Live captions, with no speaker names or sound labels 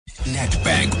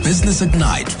Nedbank Business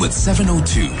Ignite with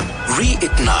 702.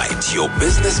 Reignite your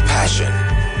business passion.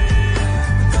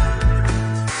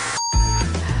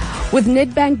 With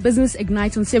Nedbank Business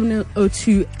Ignite on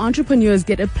 702, entrepreneurs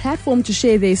get a platform to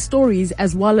share their stories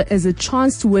as well as a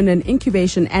chance to win an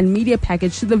incubation and media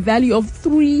package to the value of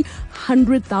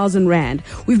 300,000 Rand.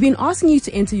 We've been asking you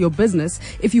to enter your business.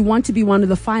 If you want to be one of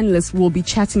the finalists, we'll be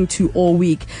chatting to all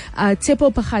week.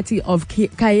 Tsepo Pakati of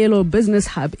Kaelo Business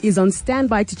Hub is on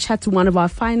standby to chat to one of our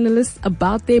finalists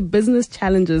about their business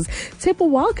challenges. Tsepo,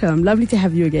 welcome. Lovely to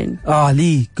have you again.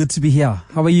 Lee, good to be here.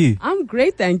 How are you? I'm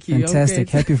great, thank you. Fantastic.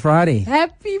 Happy Friday.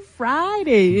 Happy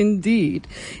Friday, indeed.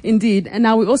 Indeed. And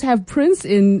now we also have Prince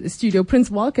in the studio.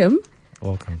 Prince, welcome.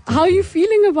 Welcome. How are you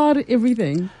feeling about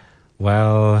everything?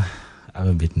 Well, I'm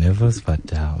a bit nervous,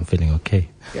 but I'm feeling okay.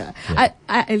 Yeah.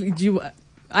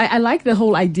 I like the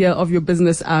whole idea of your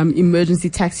business,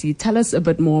 Emergency Taxi. Tell us a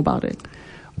bit more about it.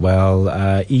 Well,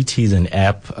 ET is an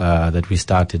app that we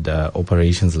started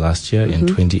operations last year in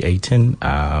 2018.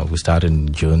 We started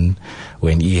in June.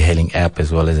 We're an e-hailing app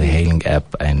as well as a hailing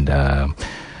app. And,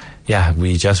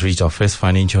 we just reached our first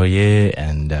financial year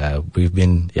and we've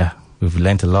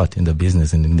learned a lot in the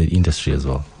business and in the industry as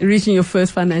well. Reaching your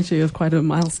first financial year is quite a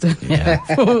milestone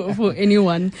for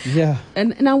anyone. Yeah.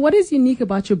 And now what is unique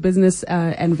about your business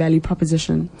and value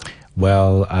proposition?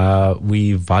 Well,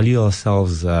 we value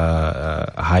ourselves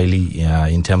highly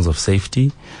in terms of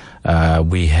safety.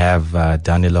 We have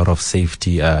done a lot of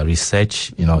safety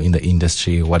research, in the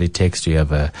industry, what it takes to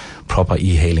have a proper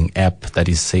e-hailing app that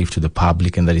is safe to the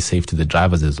public and that is safe to the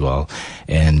drivers as well.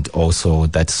 And also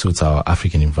that suits our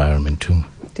African environment too.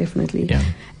 Definitely. Yeah.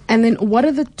 And then what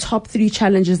are the top 3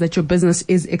 challenges that your business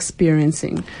is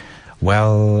experiencing?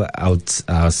 Well,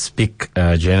 I'll speak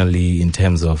generally in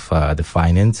terms of the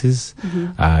finances,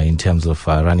 in terms of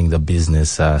running the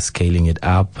business, scaling it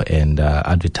up, and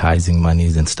advertising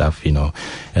monies and stuff.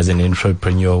 As an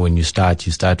entrepreneur, when you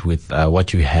start with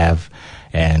what you have,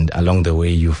 and along the way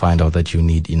you find out that you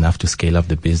need enough to scale up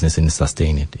the business and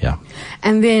sustain it. Yeah.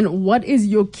 And then, what is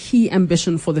your key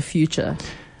ambition for the future?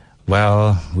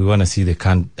 Well, we want to see the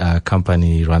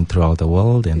company run throughout the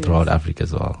world and throughout Africa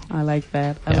as well. I like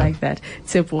that. I like that.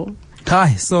 Tsepo.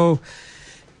 Hi. So,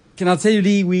 can I tell you,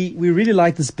 Lee, we really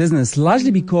like this business,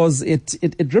 largely because it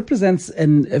represents a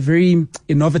very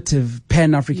innovative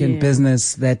Pan-African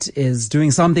business that is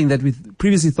doing something that we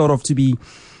previously thought of to be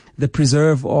the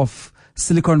preserve of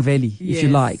Silicon Valley, if you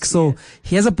like. So,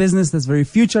 he has a business that's very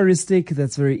futuristic,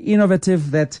 that's very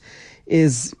innovative, that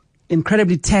is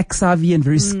incredibly tech savvy and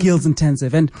very skills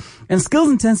intensive. And skills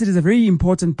intensity is a very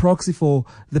important proxy for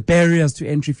the barriers to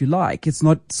entry, if you like. It's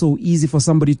not so easy for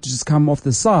somebody to just come off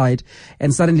the side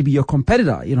and suddenly be your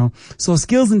competitor, So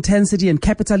skills intensity and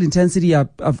capital intensity are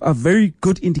very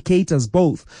good indicators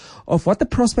both of what the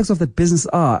prospects of the business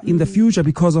are in the future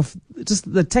because of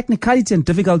just the technicality and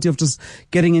difficulty of just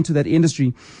getting into that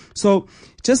industry. So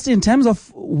just in terms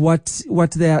of what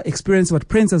they're experiencing, what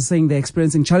Prince is saying they're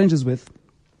experiencing challenges with,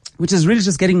 which is really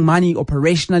just getting money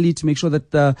operationally to make sure that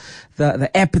the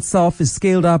app itself is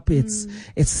scaled up, it's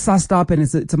sussed up, and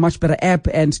it's a much better app,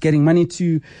 and getting money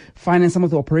to finance some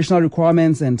of the operational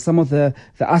requirements and some of the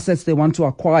assets they want to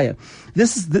acquire.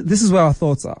 This is where our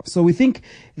thoughts are. So we think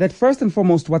that first and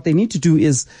foremost, what they need to do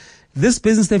is this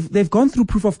business, they've gone through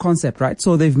proof of concept, right?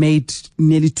 So they've made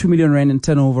nearly 2 million Rand in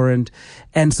turnover, and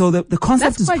so the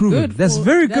concept is proven. That's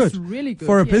very good. That's really good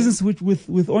for a business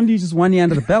with only just 1 year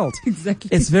under the belt. Exactly.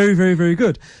 It's very, very, very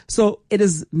good. So it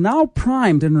is now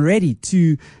primed and ready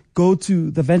to go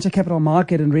to the venture capital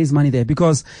market and raise money there,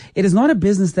 because it is not a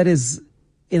business that is,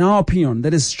 in our opinion,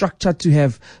 that is structured to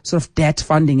have sort of debt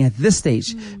funding at this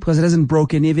stage, because it hasn't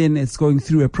broken even. It's going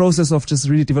through a process of just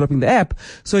really developing the app.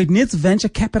 So it needs venture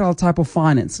capital type of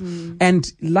finance.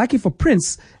 And lucky for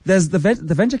Prince, there's the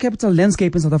venture capital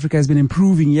landscape in South Africa has been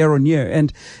improving year on year.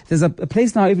 And there's a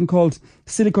place now even called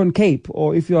Silicon Cape,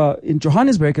 or if you are in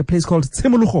Johannesburg, a place called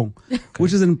Tsemologong,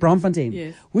 which is in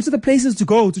Braamfontein, which are the places to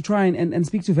go to try and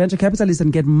speak to venture capitalists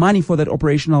and get money for that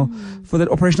operational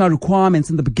requirements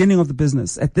in the beginning of the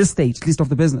business, at this stage, at least of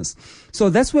the business. So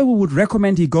that's where we would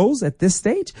recommend he goes at this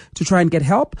stage to try and get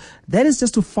help. That is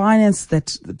just to finance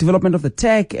that development of the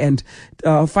tech and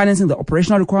financing the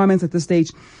operational requirements at this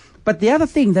stage. But the other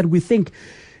thing that we think,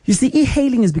 you see,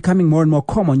 e-hailing is becoming more and more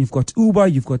common. You've got Uber,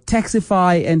 you've got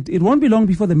Taxify, and it won't be long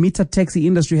before the meter taxi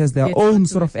industry has their own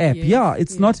sort of app.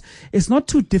 It's not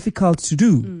too difficult to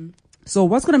do. So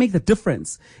what's going to make the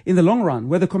difference in the long run,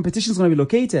 where the competition is going to be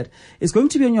located, is going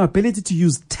to be on your ability to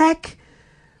use tech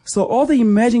So all the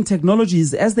emerging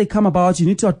technologies, as they come about, you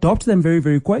need to adopt them very,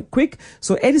 very quick.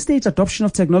 So early stage adoption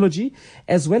of technology,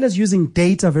 as well as using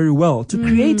data very well to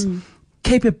create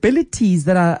capabilities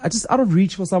that are just out of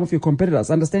reach for some of your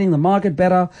competitors. Understanding the market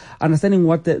better, understanding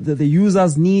what the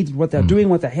users need, what they're doing,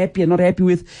 what they're happy and not happy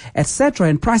with, etc.,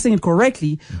 and pricing it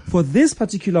correctly for this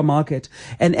particular market.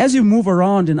 And as you move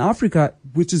around in Africa,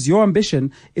 which is your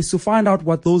ambition, is to find out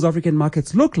what those African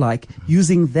markets look like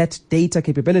using that data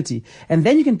capability. And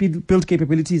then you can build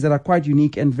capabilities that are quite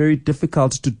unique and very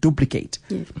difficult to duplicate.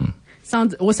 Yeah.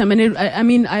 Sounds awesome. And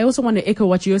I also want to echo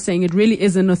what you're saying. It really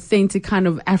is an authentic kind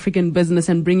of African business,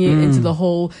 and bringing it into the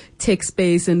whole tech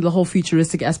space and the whole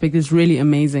futuristic aspect is really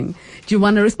amazing. Do you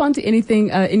want to respond to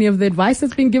anything, any of the advice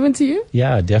that's been given to you?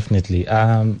 Yeah, definitely.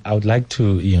 I would like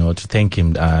to, to thank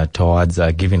him towards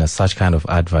giving us such kind of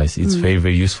advice. It's very,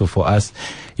 very useful for us.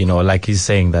 Like he's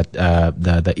saying that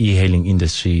the e-hailing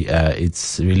industry,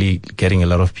 it's really getting a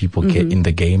lot of people in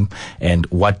the game. And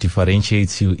what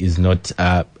differentiates you is not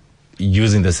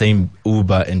using the same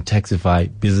Uber and Taxify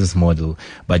business model,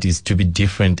 but is to be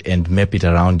different and map it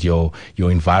around your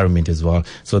environment as well.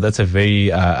 So that's a very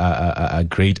a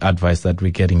great advice that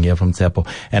we're getting here from Tshepo.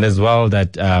 And as well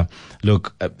that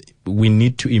we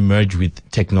need to emerge with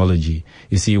technology.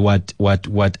 You see, what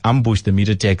ambushed the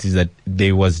meter tax is that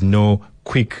there was no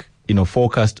quick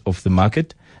forecast of the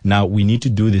market. Now we need to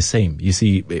do the same. You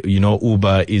see,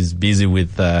 Uber is busy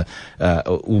with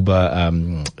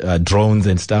drones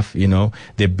and stuff.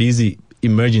 They're busy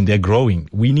emerging. They're growing.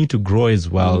 We need to grow as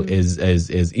well as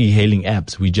e-hailing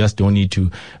apps. We just don't need to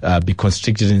be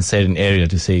constricted in certain area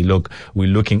to say, look, we're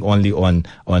looking only on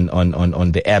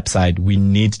the app side. We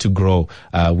need to grow.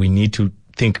 We need to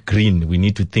think green. We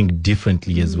need to think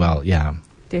differently as well. Yeah,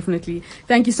 definitely.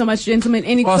 Thank you so much, gentlemen.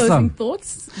 Any closing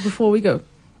thoughts before we go?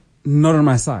 Not on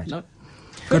my side. No.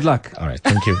 Good luck. All right.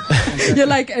 Thank you.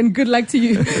 And good luck to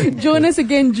you. Join us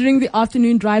again during the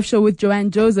afternoon drive show with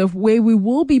Joanne Joseph, where we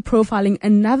will be profiling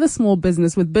another small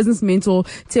business with business mentor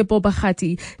Tshepo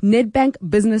Bagathi. Nedbank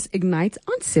Business Ignite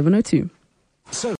on 702.